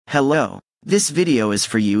Hello. This video is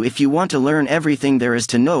for you if you want to learn everything there is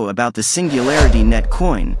to know about the SingularityNet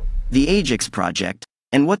coin, the AGIX project,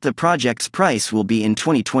 and what the project's price will be in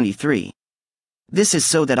 2023. This is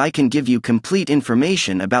so that I can give you complete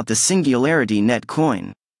information about the SingularityNet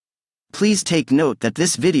coin. Please take note that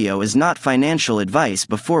this video is not financial advice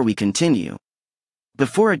before we continue.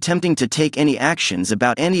 Before attempting to take any actions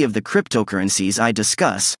about any of the cryptocurrencies I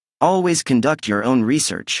discuss, always conduct your own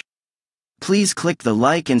research. Please click the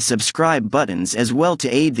like and subscribe buttons as well to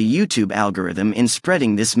aid the YouTube algorithm in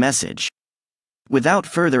spreading this message. Without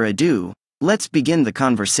further ado, let's begin the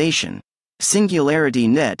conversation.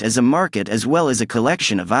 SingularityNet is a market as well as a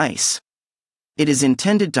collection of AGIX. It is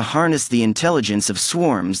intended to harness the intelligence of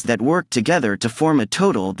swarms that work together to form a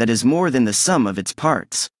total that is more than the sum of its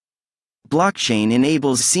parts. Blockchain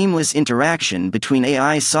enables seamless interaction between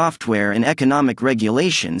AI software and economic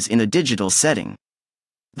regulations in a digital setting.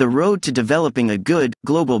 The road to developing a good,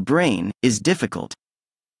 global brain is difficult.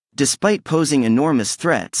 Despite posing enormous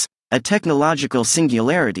threats, a technological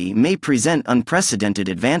singularity may present unprecedented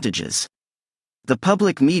advantages. The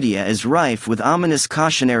public media is rife with ominous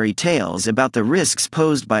cautionary tales about the risks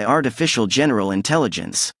posed by artificial general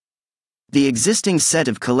intelligence. The existing set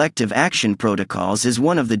of collective action protocols is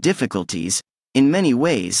one of the difficulties. In many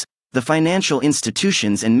ways, the financial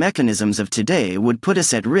institutions and mechanisms of today would put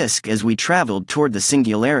us at risk as we traveled toward the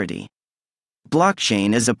singularity.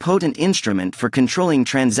 Blockchain is a potent instrument for controlling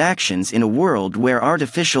transactions in a world where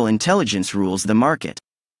artificial intelligence rules the market.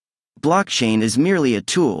 Blockchain is merely a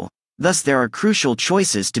tool, thus there are crucial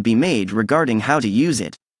choices to be made regarding how to use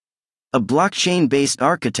it. A blockchain-based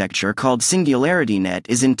architecture called SingularityNet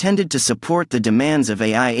is intended to support the demands of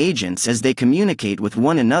AI agents as they communicate with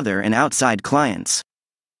one another and outside clients.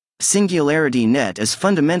 SingularityNet is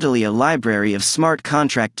fundamentally a library of smart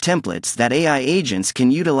contract templates that AI agents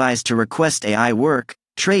can utilize to request AI work,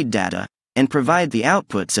 trade data, and provide the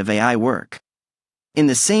outputs of AI work. In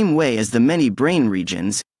the same way as the many brain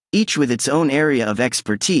regions, each with its own area of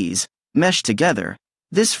expertise, mesh together,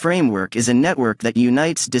 this framework is a network that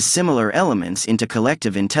unites dissimilar elements into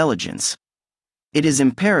collective intelligence. It is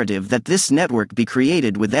imperative that this network be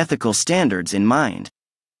created with ethical standards in mind.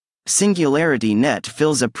 SingularityNet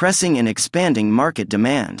fills a pressing and expanding market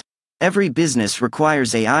demand. Every business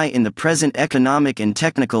requires AI in the present economic and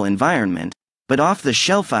technical environment, but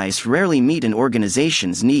off-the-shelf AGIX rarely meet an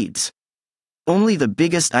organization's needs. Only the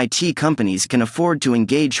biggest IT companies can afford to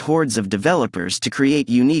engage hordes of developers to create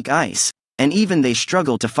unique AGIX, and even they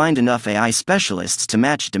struggle to find enough AI specialists to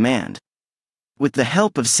match demand. With the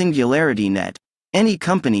help of SingularityNet, any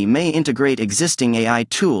company may integrate existing AI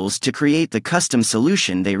tools to create the custom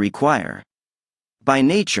solution they require. By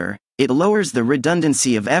nature, it lowers the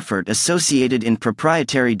redundancy of effort associated in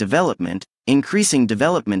proprietary development, increasing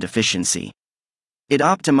development efficiency. It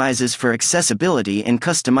optimizes for accessibility and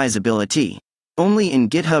customizability. Only in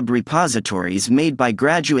GitHub repositories made by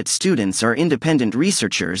graduate students or independent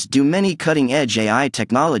researchers do many cutting-edge AI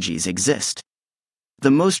technologies exist. The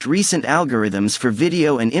most recent algorithms for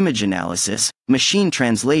video and image analysis, machine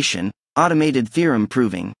translation, automated theorem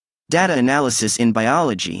proving, data analysis in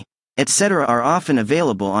biology, etc. are often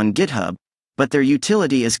available on GitHub, but their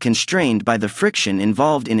utility is constrained by the friction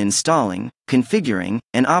involved in installing, configuring,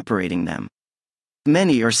 and operating them.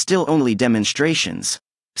 Many are still only demonstrations.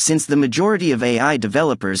 Since the majority of AI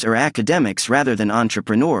developers are academics rather than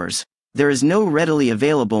entrepreneurs, there is no readily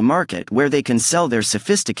available market where they can sell their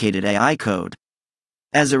sophisticated AI code.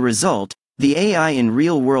 As a result, the AI in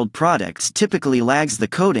real-world products typically lags the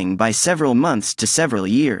coding by several months to several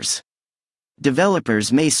years.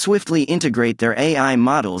 Developers may swiftly integrate their AI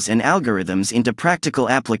models and algorithms into practical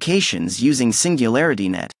applications using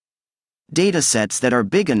SingularityNet. Datasets that are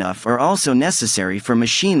big enough are also necessary for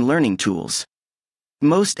machine learning tools.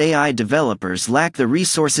 Most AI developers lack the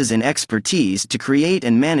resources and expertise to create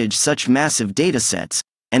and manage such massive datasets,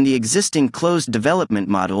 and the existing closed development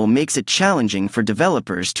model makes it challenging for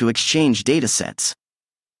developers to exchange datasets.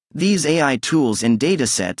 These AI tools and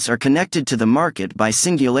datasets are connected to the market by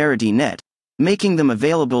SingularityNet, making them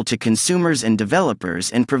available to consumers and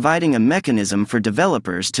developers and providing a mechanism for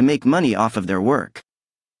developers to make money off of their work.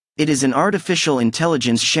 It is an artificial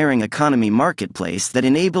intelligence sharing economy marketplace that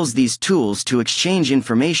enables these tools to exchange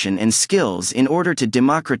information and skills in order to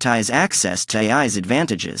democratize access to AI's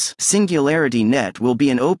advantages. SingularityNet will be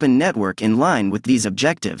an open network in line with these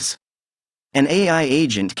objectives. An AI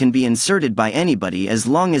agent can be inserted by anybody as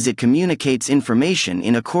long as it communicates information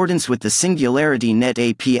in accordance with the SingularityNet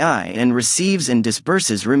API and receives and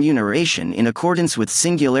disperses remuneration in accordance with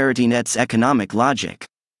SingularityNet's economic logic.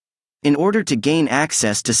 In order to gain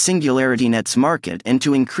access to SingularityNet's market and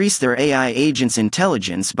to increase their AI agents'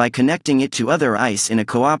 intelligence by connecting it to other ICE in a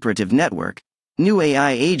cooperative network, new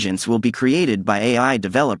AI agents will be created by AI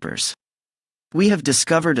developers. We have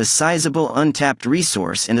discovered a sizable untapped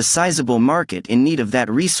resource and a sizable market in need of that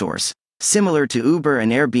resource, similar to Uber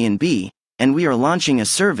and Airbnb, and we are launching a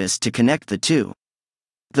service to connect the two.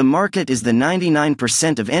 The market is the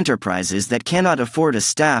 99% of enterprises that cannot afford a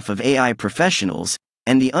staff of AI professionals,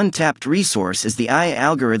 and the untapped resource is the AI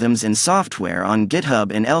algorithms and software on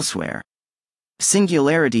GitHub and elsewhere.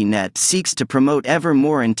 SingularityNet seeks to promote ever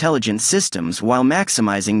more intelligent systems while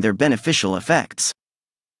maximizing their beneficial effects.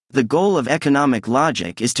 The goal of economic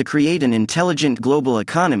logic is to create an intelligent global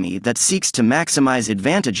economy that seeks to maximize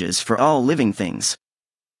advantages for all living things.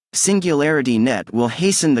 SingularityNet will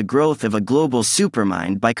hasten the growth of a global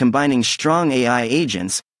supermind by combining strong AI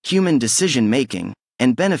agents, human decision-making,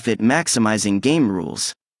 and benefit-maximizing game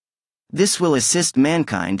rules. This will assist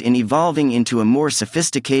mankind in evolving into a more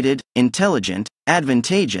sophisticated, intelligent,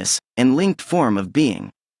 advantageous, and linked form of being.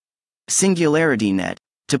 SingularityNet,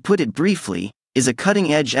 to put it briefly, is a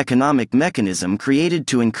cutting-edge economic mechanism created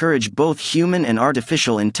to encourage both human and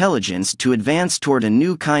artificial intelligence to advance toward a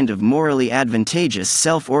new kind of morally advantageous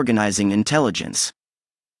self-organizing intelligence.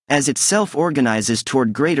 As it self-organizes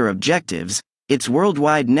toward greater objectives, its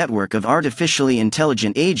worldwide network of artificially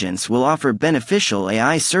intelligent agents will offer beneficial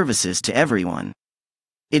AI services to everyone.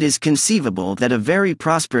 It is conceivable that a very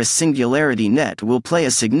prosperous SingularityNet will play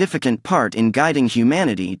a significant part in guiding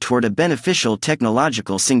humanity toward a beneficial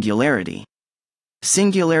technological singularity.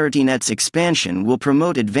 SingularityNet's expansion will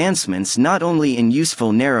promote advancements not only in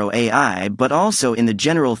useful narrow AI but also in the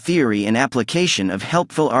general theory and application of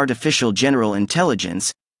helpful artificial general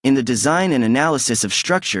intelligence, in the design and analysis of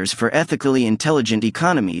structures for ethically intelligent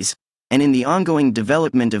economies, and in the ongoing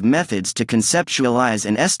development of methods to conceptualize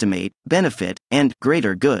and estimate benefit and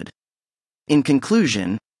greater good. In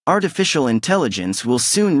conclusion, artificial intelligence will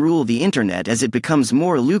soon rule the Internet as it becomes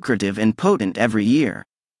more lucrative and potent every year.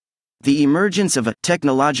 The emergence of a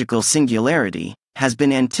technological singularity has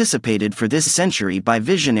been anticipated for this century by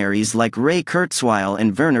visionaries like Ray Kurzweil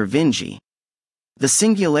and Werner Vinge. The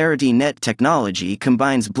SingularityNet technology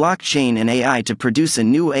combines blockchain and AI to produce a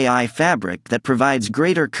new AI fabric that provides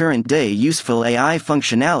greater current-day useful AI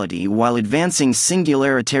functionality while advancing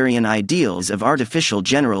singularitarian ideals of artificial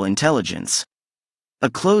general intelligence. A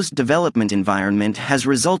closed development environment has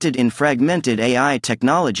resulted in fragmented AI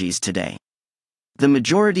technologies today. The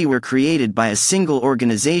majority were created by a single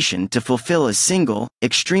organization to fulfill a single,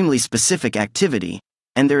 extremely specific activity,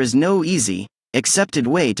 and there is no easy, accepted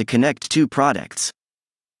way to connect two products.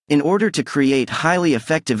 In order to create highly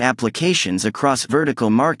effective applications across vertical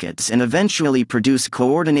markets and eventually produce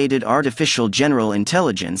coordinated artificial general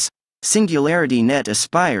intelligence, SingularityNet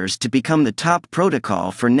aspires to become the top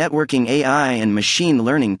protocol for networking AI and machine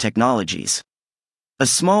learning technologies. A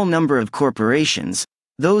small number of corporations,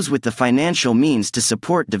 those with the financial means to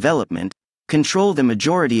support development, control the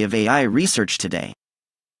majority of AI research today.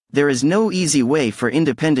 There is no easy way for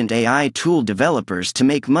independent AI tool developers to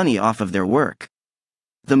make money off of their work.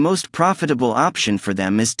 The most profitable option for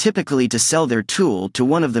them is typically to sell their tool to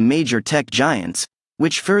one of the major tech giants,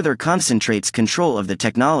 which further concentrates control of the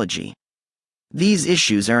technology. These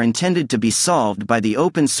issues are intended to be solved by the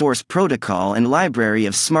open-source protocol and library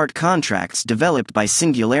of smart contracts developed by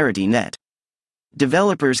SingularityNet.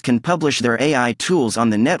 Developers can publish their AI tools on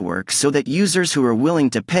the network so that users who are willing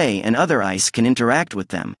to pay and other ICE can interact with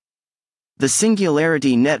them. The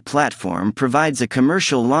SingularityNet platform provides a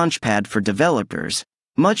commercial launchpad for developers,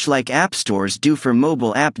 much like app stores do for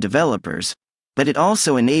mobile app developers, but it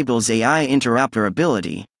also enables AI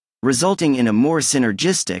interoperability, resulting in a more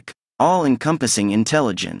synergistic, all-encompassing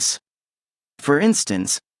intelligence. For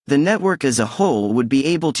instance, the network as a whole would be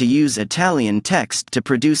able to use Italian text to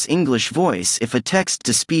produce English voice if a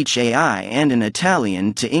text-to-speech AI and an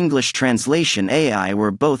Italian-to-English translation AI were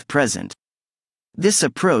both present. This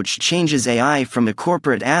approach changes AI from a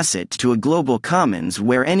corporate asset to a global commons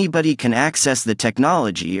where anybody can access the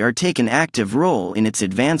technology or take an active role in its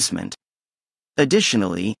advancement.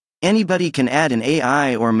 Additionally, anybody can add an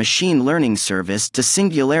AI or machine learning service to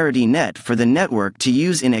SingularityNet for the network to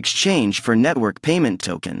use in exchange for network payment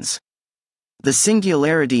tokens. The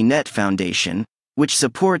SingularityNet Foundation, which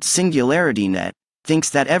supports SingularityNet, thinks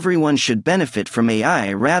that everyone should benefit from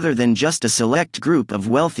AI rather than just a select group of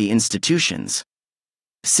wealthy institutions.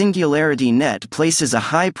 SingularityNet places a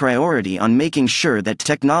high priority on making sure that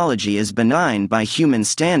technology is benign by human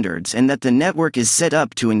standards and that the network is set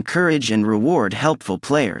up to encourage and reward helpful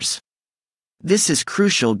players. This is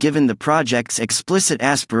crucial given the project's explicit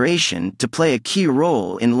aspiration to play a key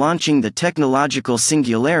role in launching the technological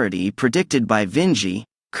singularity predicted by Vinci,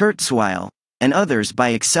 Kurzweil, and others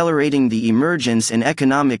by accelerating the emergence and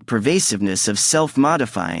economic pervasiveness of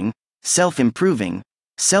self-modifying, self-improving,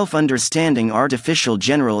 self-understanding artificial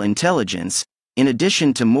general intelligence, in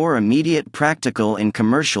addition to more immediate practical and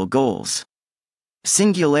commercial goals.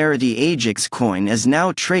 Singularity AGIX coin is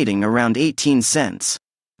now trading around 18 cents.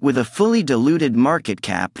 With a fully diluted market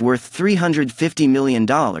cap worth $350 million,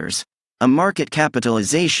 a market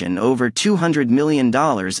capitalization over $200 million, a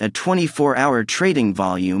 24-hour trading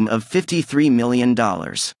volume of $53 million.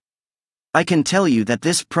 I can tell you that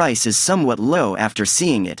this price is somewhat low after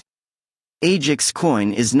seeing it. AGIX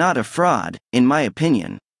coin is not a fraud, in my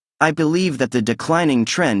opinion. I believe that the declining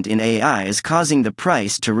trend in AI is causing the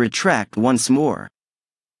price to retract once more.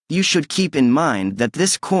 You should keep in mind that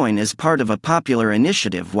this coin is part of a popular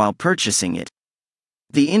initiative while purchasing it.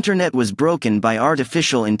 The internet was broken by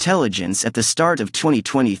artificial intelligence at the start of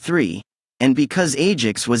 2023, and because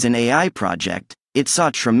AGIX was an AI project, it saw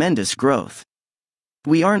tremendous growth.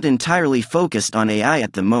 We aren't entirely focused on AI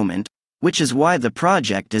at the moment, which is why the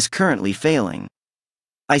project is currently failing.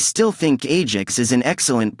 I still think AGIX is an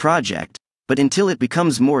excellent project, but until it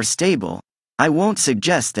becomes more stable, I won't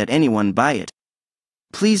suggest that anyone buy it.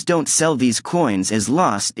 Please don't sell these coins as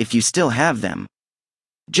lost if you still have them.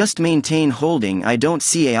 Just maintain holding. I don't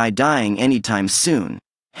see AI dying anytime soon,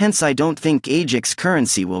 hence I don't think AGIX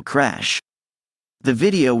currency will crash. The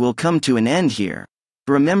video will come to an end here.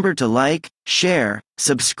 Remember to like, share,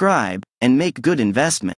 subscribe, and make good investment.